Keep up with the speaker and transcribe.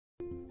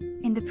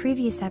In the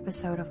previous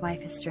episode of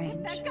Life is Strange.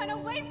 Get that gun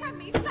away from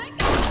me,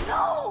 psycho!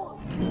 No!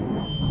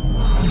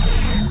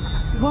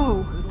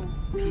 Whoa.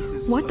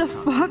 Pieces What the of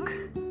fuck?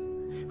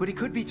 But he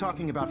could be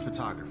talking about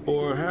photography.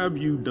 Or have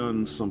you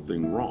done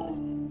something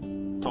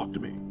wrong? Talk to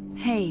me.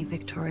 Hey,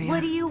 Victoria.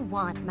 What do you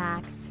want,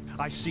 Max?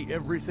 I see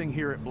everything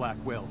here at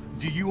Blackwell.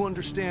 Do you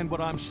understand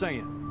what I'm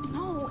saying?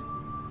 No.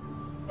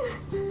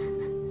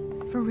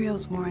 For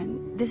reals,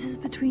 Warren, this is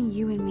between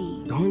you and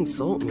me. Don't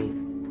insult me.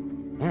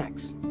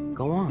 Max,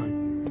 go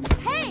on.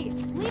 Hey!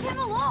 Leave him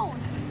alone!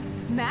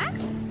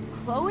 Max?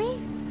 Chloe?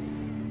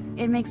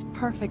 It makes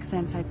perfect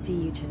sense I'd see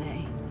you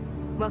today.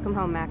 Welcome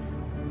home, Max.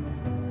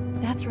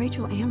 That's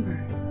Rachel Amber.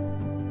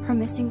 Her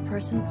missing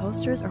person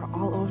posters are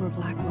all over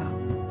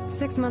Blackwell.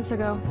 6 months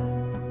ago,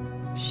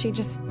 she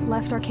just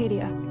left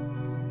Arcadia.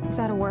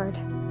 Without a word.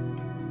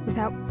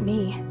 Without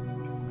me.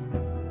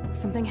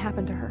 Something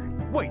happened to her.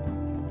 Wait!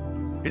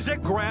 Is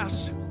that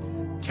grass?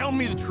 Tell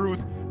me the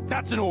truth.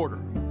 That's an order.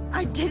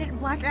 I didn't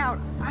black out.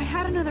 I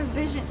had another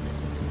vision.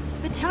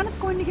 The town is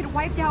going to get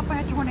wiped out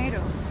by a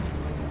tornado.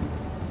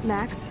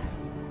 Max,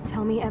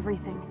 tell me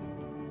everything.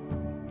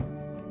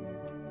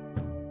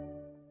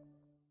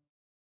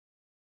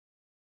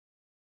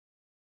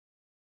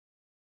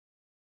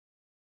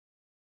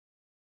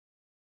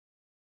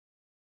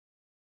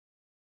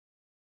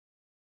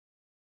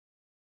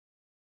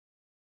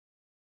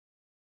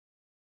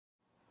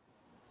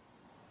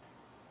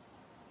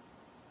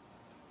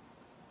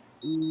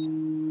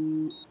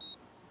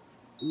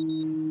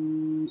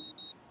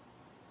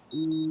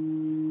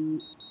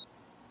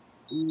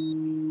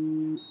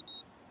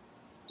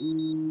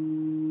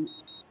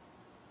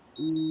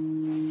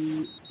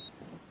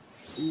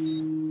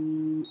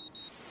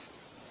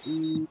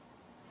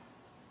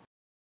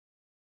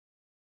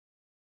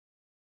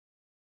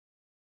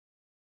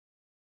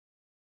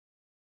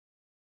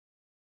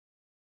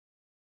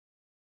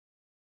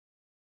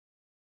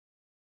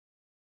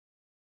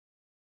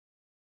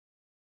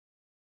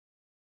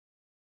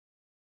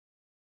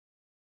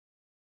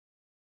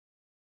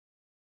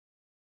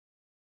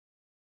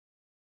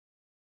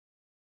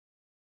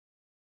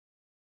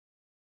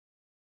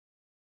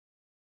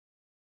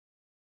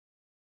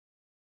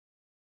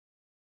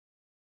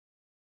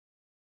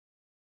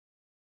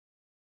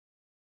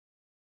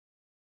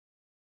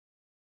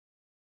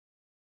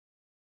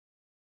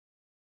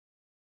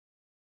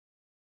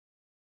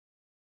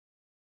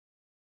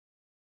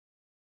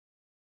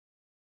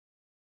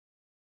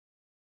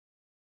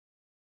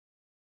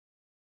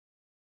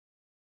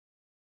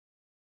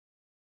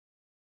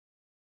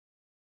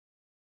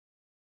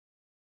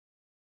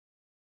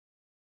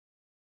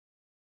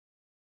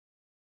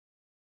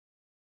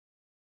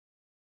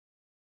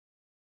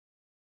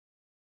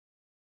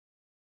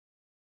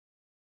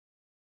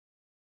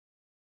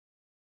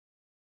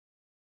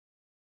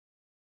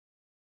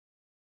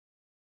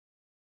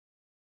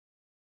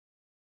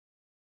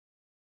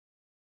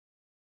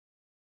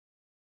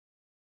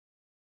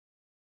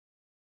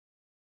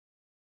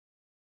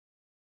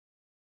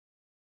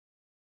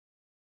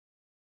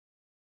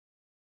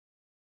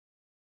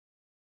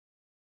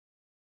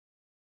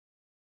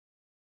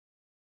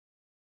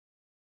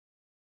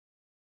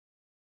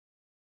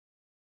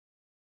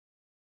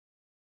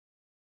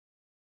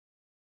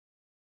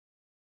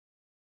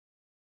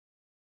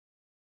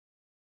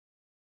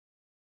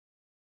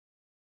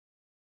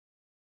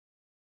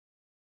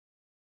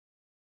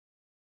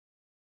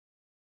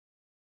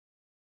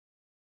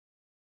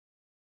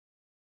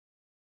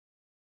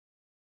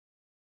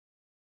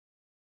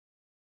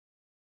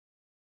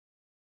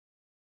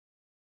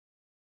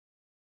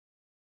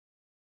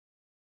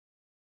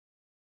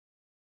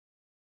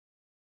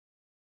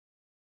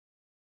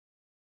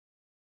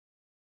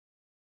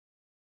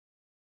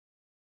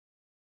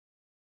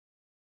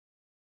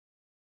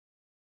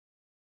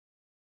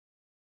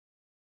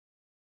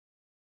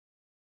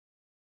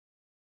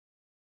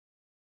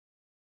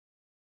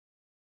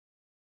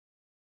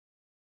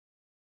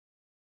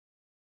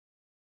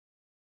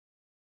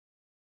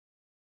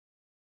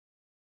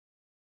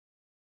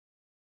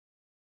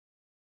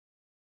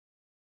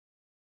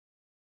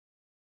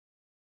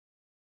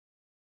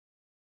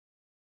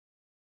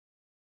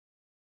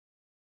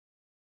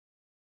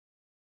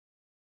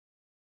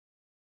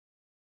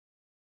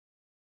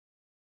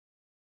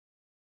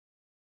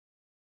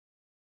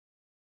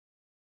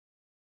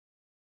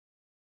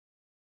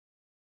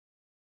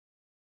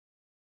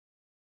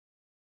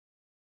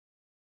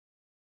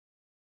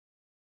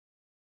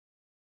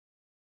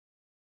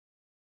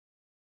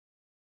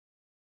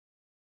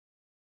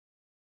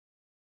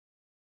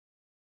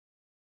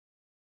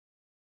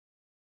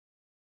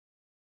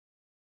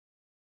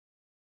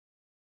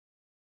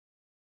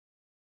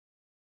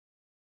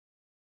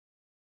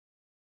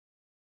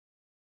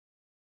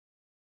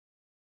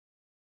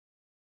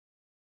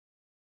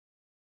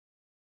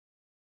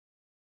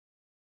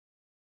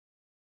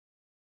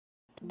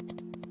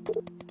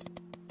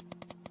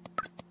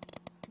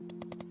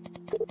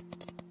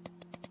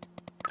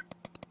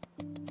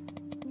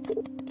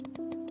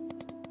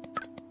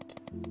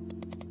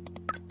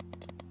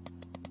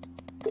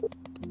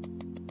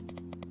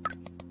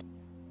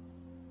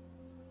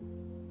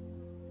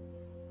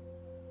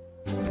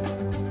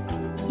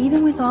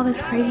 Even with all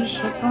this crazy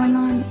shit going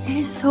on, it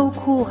is so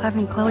cool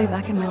having Chloe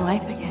back in my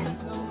life again.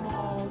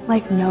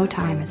 Like no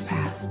time has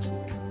passed.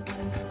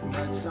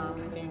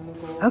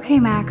 Okay,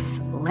 Max,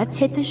 let's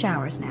hit the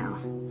showers now.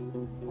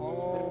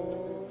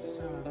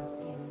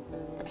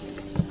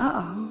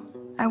 Uh-oh.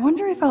 I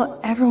wonder if I'll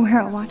ever wear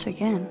a watch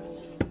again.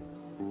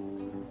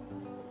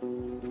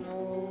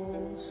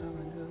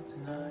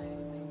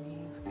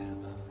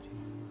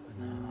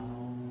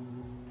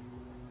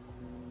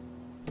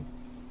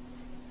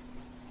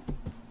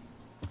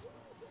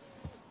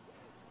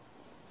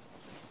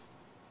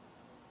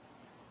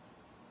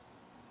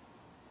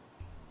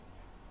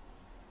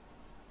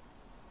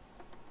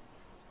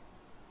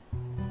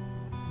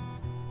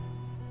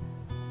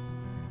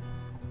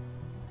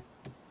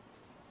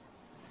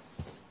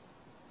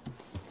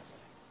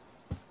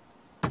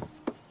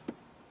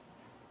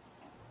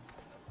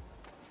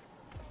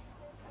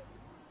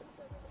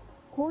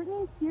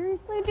 Courtney,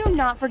 seriously? Do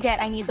not forget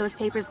I need those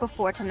papers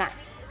before tonight.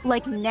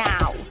 Like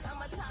now.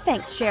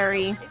 Thanks,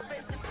 Sherry.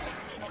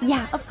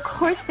 Yeah, of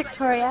course,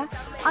 Victoria.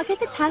 I'll get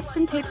the tests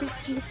and papers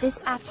to you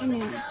this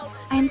afternoon.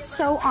 I am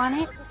so on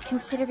it.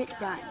 Consider it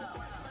done.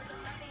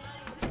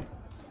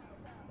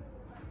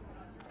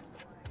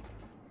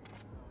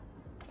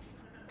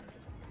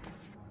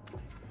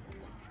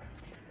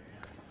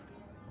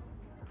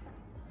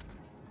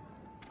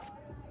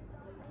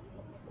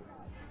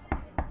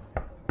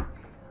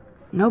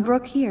 No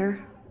Brooke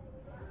here.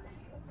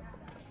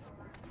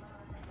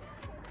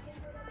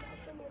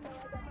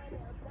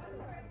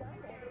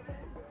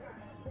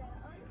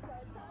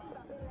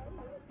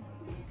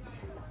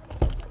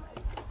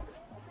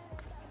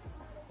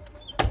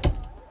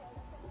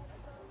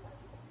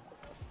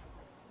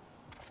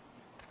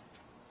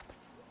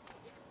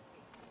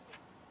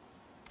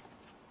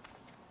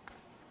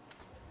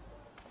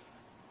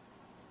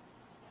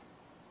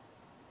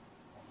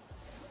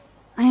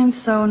 I am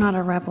so not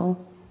a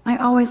rebel. I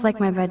always like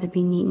my bed to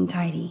be neat and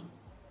tidy.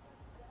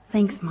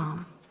 Thanks,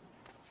 Mom.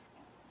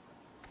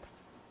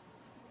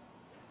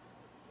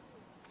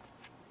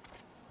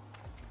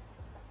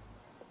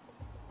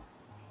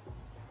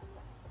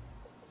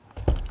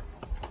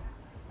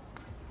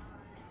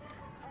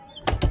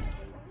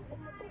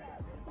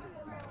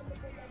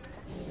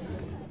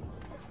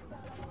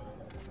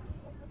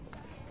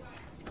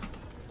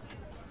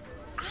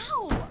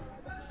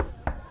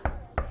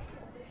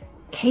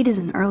 Kate is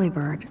an early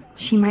bird.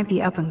 She might be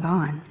up and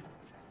gone.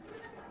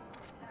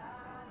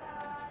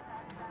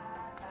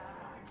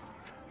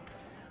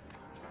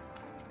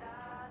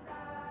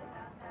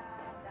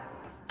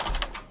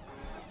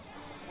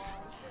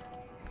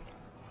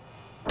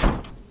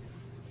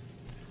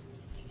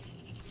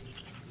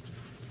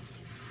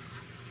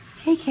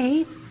 Hey,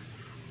 Kate.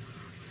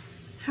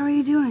 How are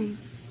you doing?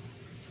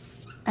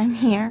 I'm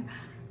here.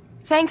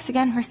 Thanks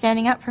again for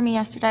standing up for me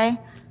yesterday.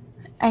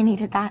 I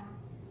needed that.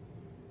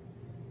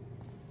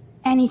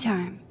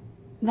 Anytime.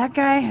 That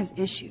guy has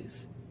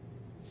issues.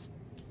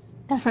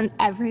 Doesn't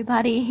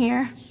everybody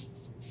here?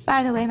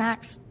 By the way,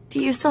 Max,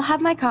 do you still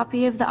have my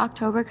copy of The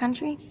October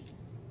Country?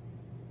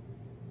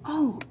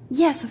 Oh,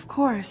 yes, of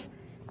course.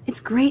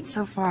 It's great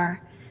so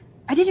far.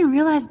 I didn't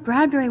realize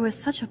Bradbury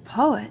was such a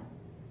poet.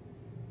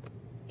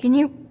 Can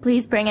you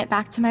please bring it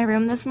back to my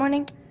room this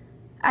morning?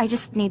 I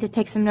just need to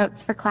take some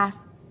notes for class.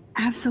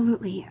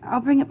 Absolutely. I'll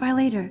bring it by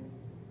later.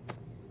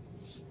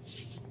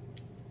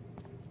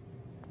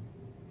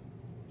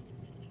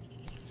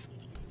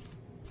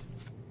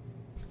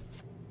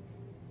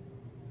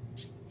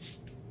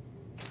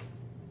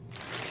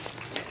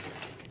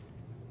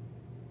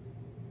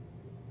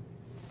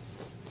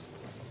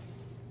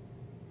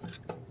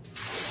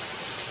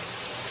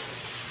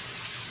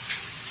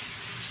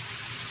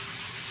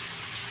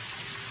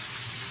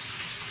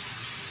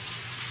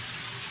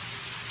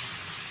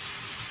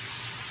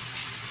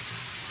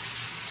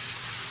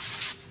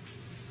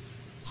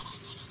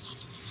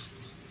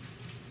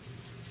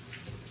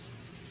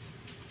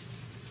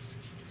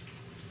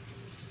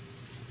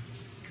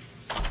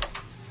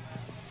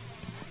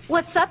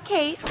 What's up,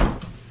 Kate?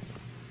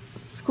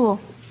 School.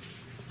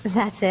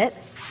 That's it?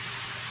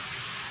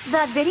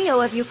 That video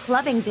of you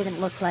clubbing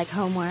didn't look like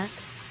homework.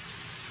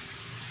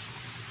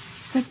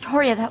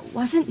 Victoria, that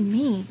wasn't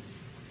me.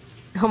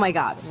 Oh my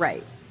god,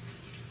 right.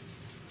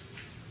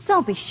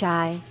 Don't be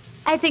shy.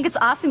 I think it's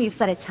awesome you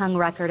set a tongue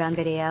record on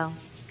video.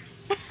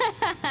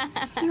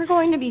 You're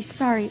going to be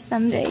sorry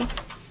someday.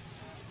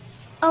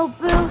 Oh,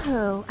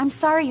 boo-hoo. I'm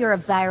sorry you're a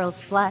viral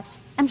slut.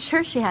 I'm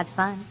sure she had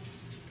fun.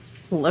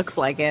 Looks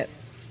like it.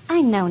 I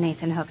know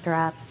Nathan hooked her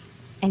up.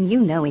 And you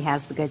know he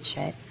has the good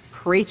shit.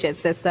 Preach it,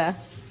 sister.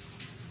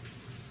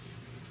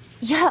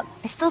 Yuck,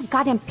 I still have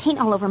goddamn paint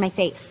all over my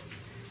face.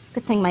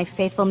 Good thing my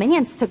faithful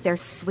minions took their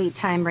sweet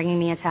time bringing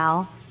me a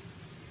towel.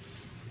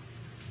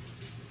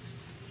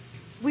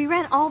 We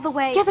ran all the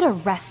way. Give it a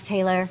rest,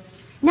 Taylor.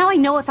 Now I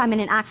know if I'm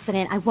in an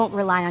accident, I won't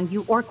rely on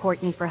you or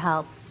Courtney for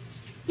help.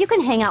 You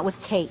can hang out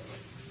with Kate.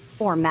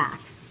 Or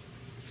Max.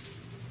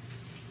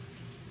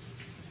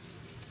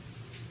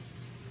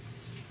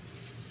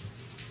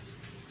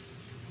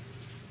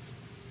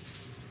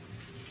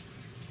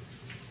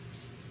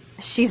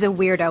 She's a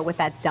weirdo with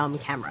that dumb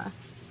camera.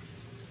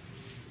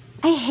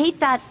 I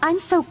hate that "I'm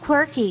so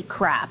quirky"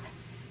 crap.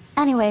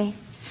 Anyway,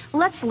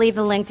 let's leave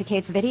the link to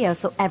Kate's video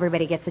so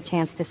everybody gets a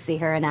chance to see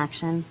her in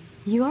action.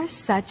 You are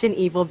such an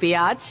evil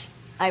biatch.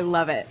 I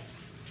love it.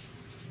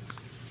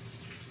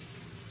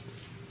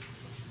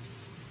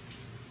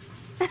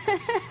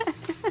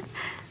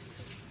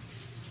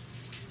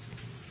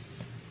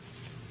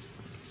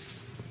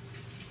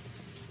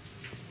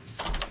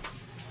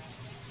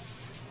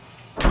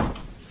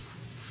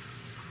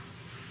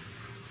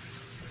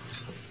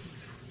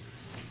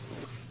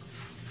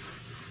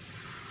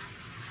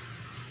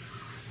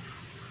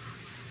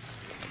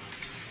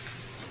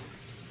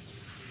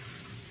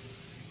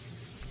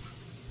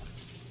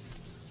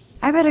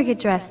 I better get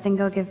dressed and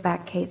go give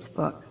back Kate's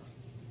book.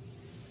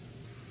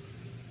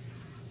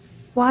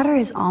 Water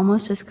is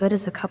almost as good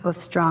as a cup of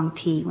strong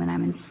tea when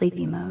I'm in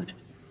sleepy mode.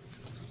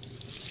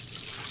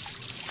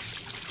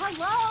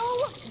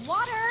 Hello?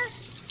 Water?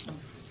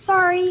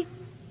 Sorry,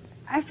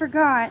 I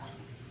forgot.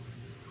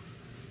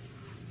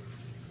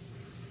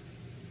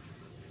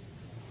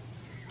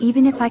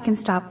 Even if I can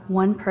stop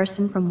one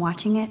person from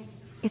watching it,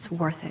 it's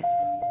worth it.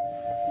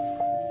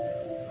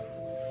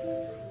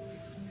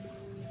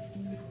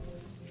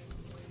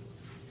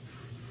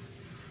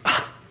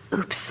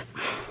 Oops,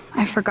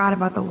 I forgot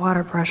about the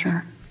water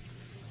pressure.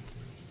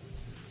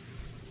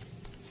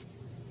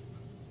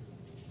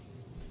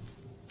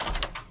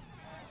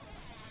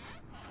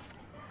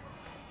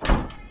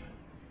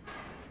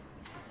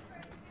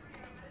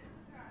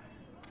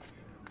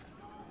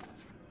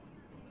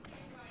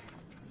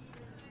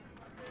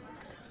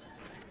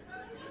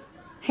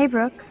 Hey,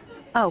 Brooke.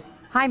 Oh,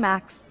 hi,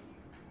 Max.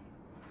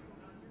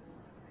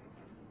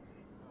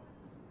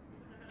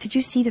 Did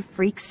you see the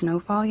freak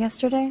snowfall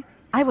yesterday?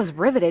 I was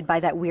riveted by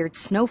that weird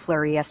snow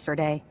flurry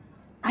yesterday.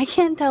 I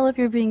can't tell if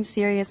you're being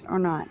serious or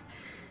not.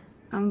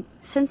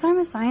 Since I'm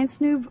a science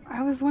noob,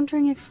 I was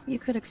wondering if you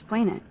could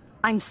explain it.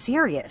 I'm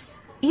serious.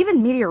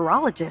 Even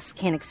meteorologists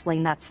can't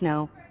explain that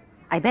snow.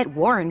 I bet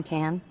Warren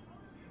can.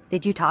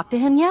 Did you talk to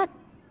him yet?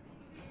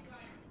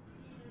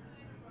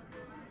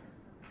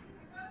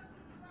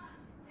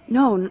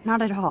 No,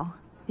 not at all.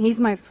 He's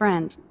my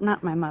friend,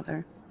 not my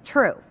mother.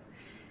 True.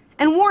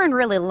 And Warren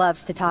really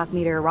loves to talk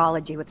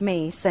meteorology with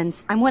me,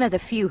 since I'm one of the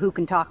few who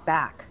can talk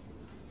back.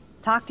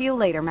 Talk to you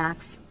later,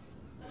 Max.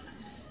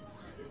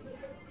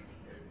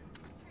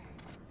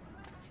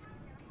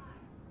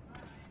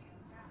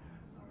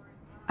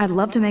 I'd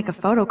love to make a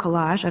photo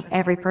collage of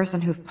every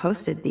person who've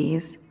posted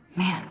these.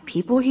 Man,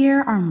 people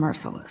here are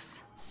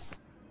merciless.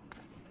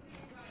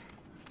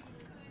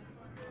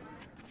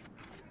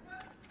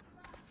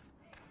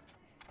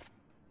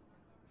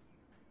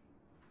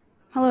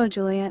 Hello,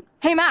 Juliet.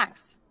 Hey,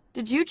 Max.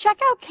 Did you check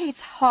out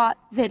Kate's hot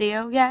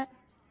video yet?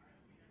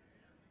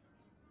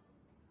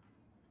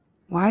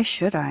 Why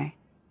should I?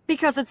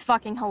 Because it's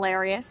fucking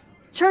hilarious.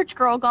 Church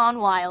girl gone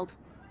wild.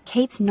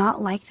 Kate's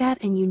not like that,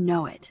 and you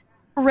know it.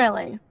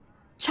 Really?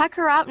 Check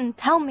her out and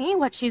tell me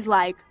what she's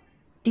like.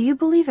 Do you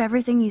believe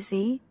everything you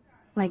see?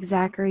 Like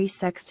Zachary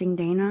sexting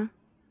Dana?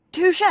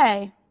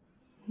 Touché.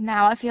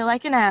 Now I feel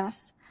like an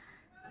ass.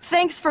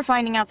 Thanks for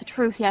finding out the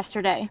truth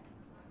yesterday.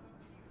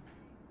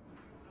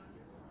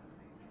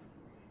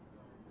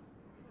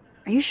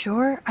 Are you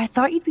sure? I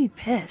thought you'd be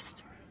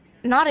pissed.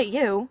 Not at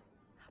you.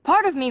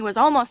 Part of me was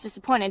almost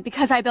disappointed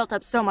because I built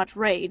up so much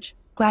rage.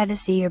 Glad to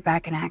see you're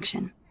back in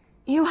action.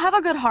 You have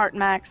a good heart,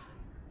 Max.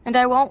 And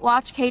I won't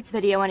watch Kate's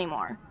video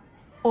anymore.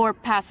 Or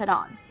pass it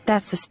on.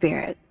 That's the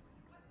spirit.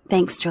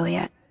 Thanks,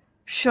 Juliet.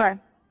 Sure.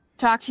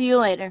 Talk to you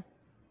later.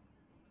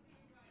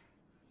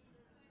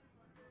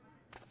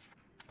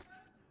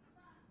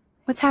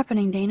 What's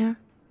happening, Dana?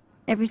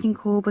 Everything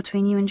cool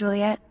between you and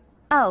Juliet?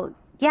 Oh,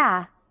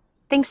 yeah.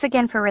 Thanks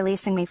again for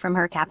releasing me from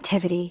her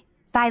captivity.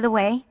 By the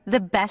way, the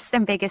best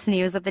and biggest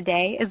news of the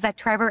day is that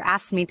Trevor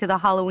asked me to the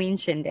Halloween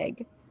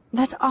shindig.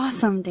 That's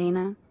awesome,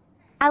 Dana.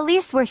 At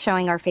least we're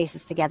showing our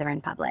faces together in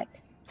public.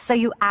 So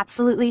you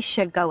absolutely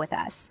should go with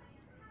us.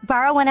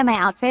 Borrow one of my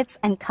outfits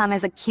and come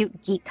as a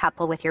cute geek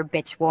couple with your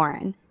bitch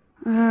Warren.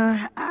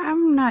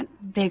 I'm not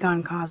big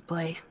on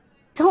cosplay.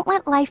 Don't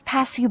let life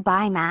pass you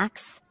by,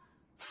 Max.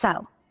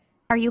 So,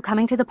 are you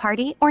coming to the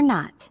party or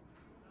not?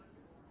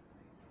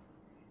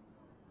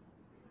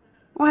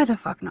 Why the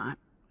fuck not?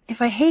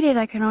 If I hate it,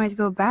 I can always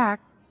go back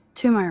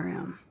to my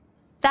room.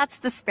 That's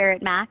the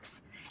spirit, Max.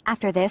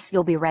 After this,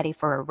 you'll be ready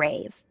for a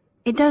rave.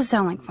 It does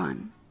sound like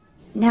fun.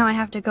 Now I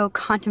have to go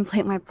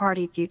contemplate my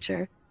party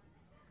future.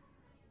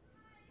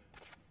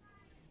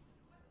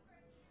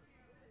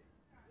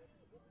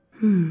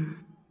 Who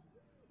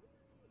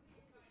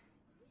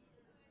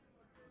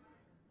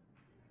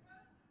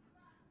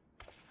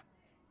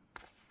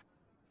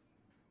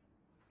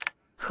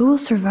will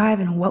survive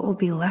and what will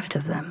be left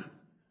of them?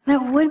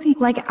 That would be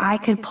like I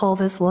could pull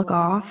this look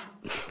off.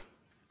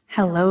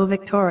 Hello,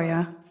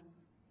 Victoria.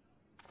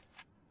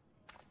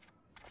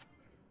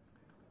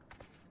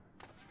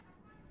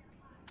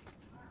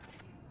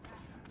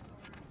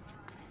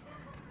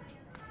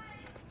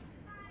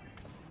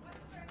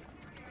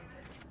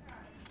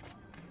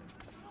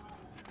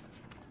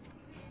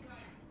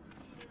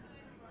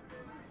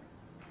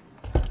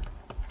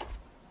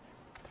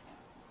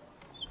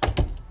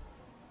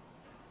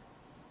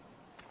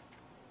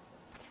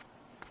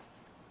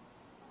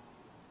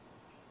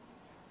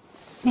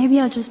 Maybe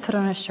I'll just put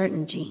on a shirt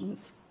and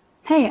jeans.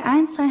 Hey,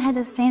 Einstein had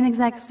the same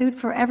exact suit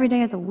for every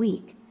day of the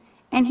week,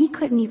 and he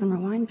couldn't even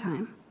rewind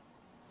time.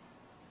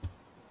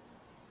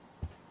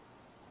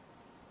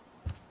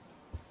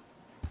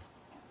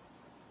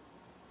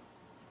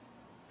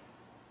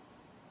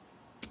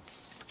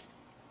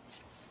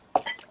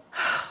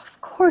 Of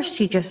course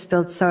she just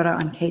spilled soda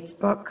on Kate's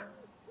book.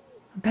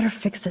 I better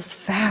fix this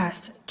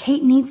fast.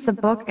 Kate needs the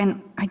book,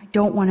 and I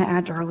don't want to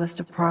add to her list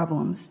of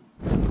problems.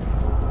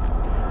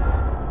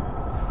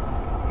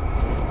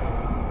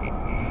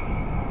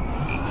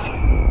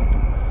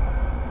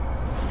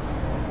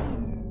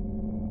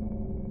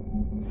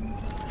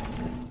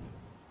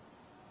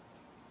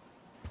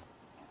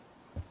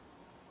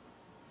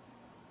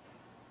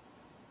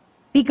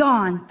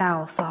 Begone,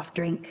 foul soft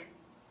drink.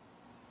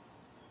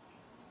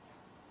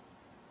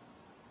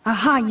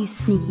 Aha, you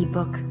sneaky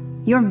book.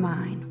 You're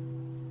mine.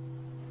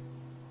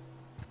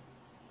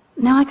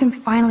 Now I can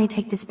finally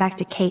take this back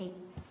to Kate.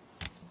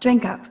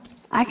 Drink up.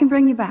 I can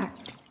bring you back.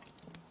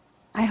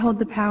 I hold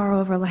the power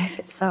over life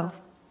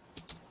itself.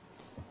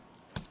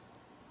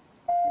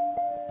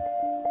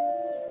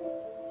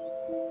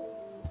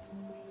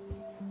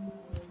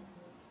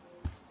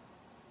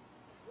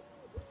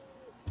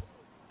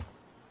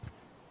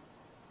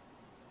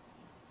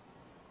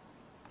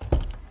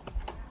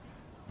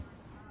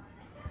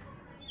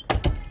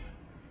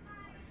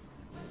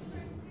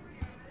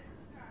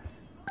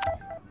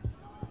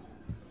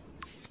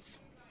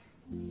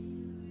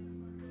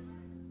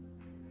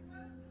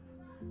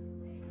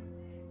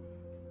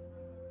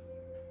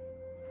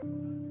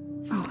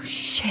 Oh,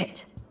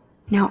 shit.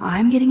 Now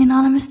I'm getting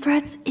anonymous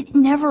threats? It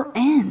never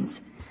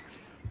ends.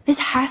 This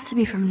has to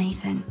be from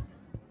Nathan.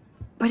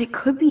 But it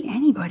could be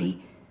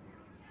anybody.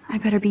 I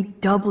better be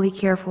doubly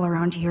careful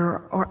around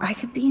here, or I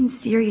could be in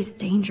serious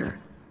danger.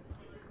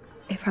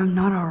 If I'm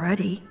not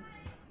already.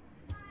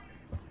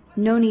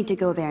 No need to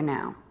go there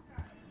now.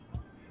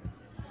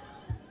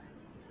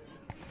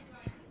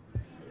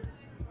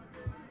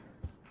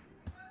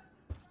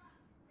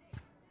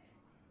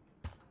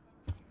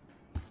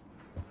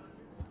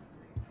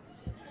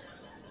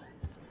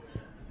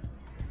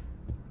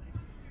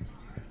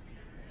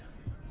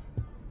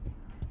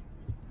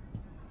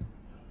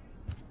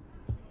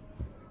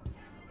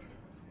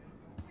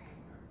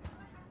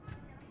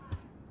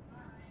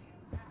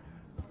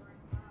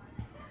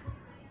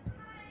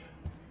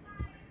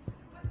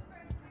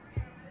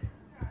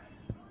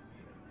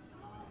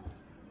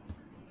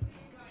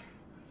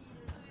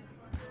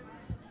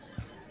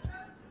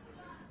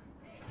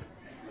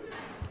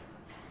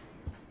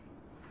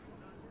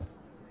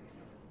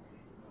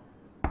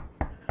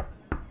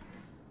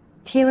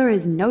 Taylor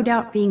is no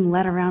doubt being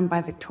led around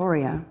by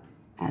Victoria,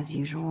 as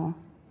usual.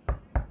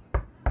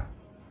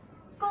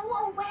 Go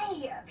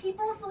away!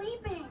 People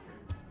sleeping!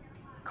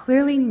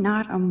 Clearly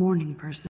not a morning person.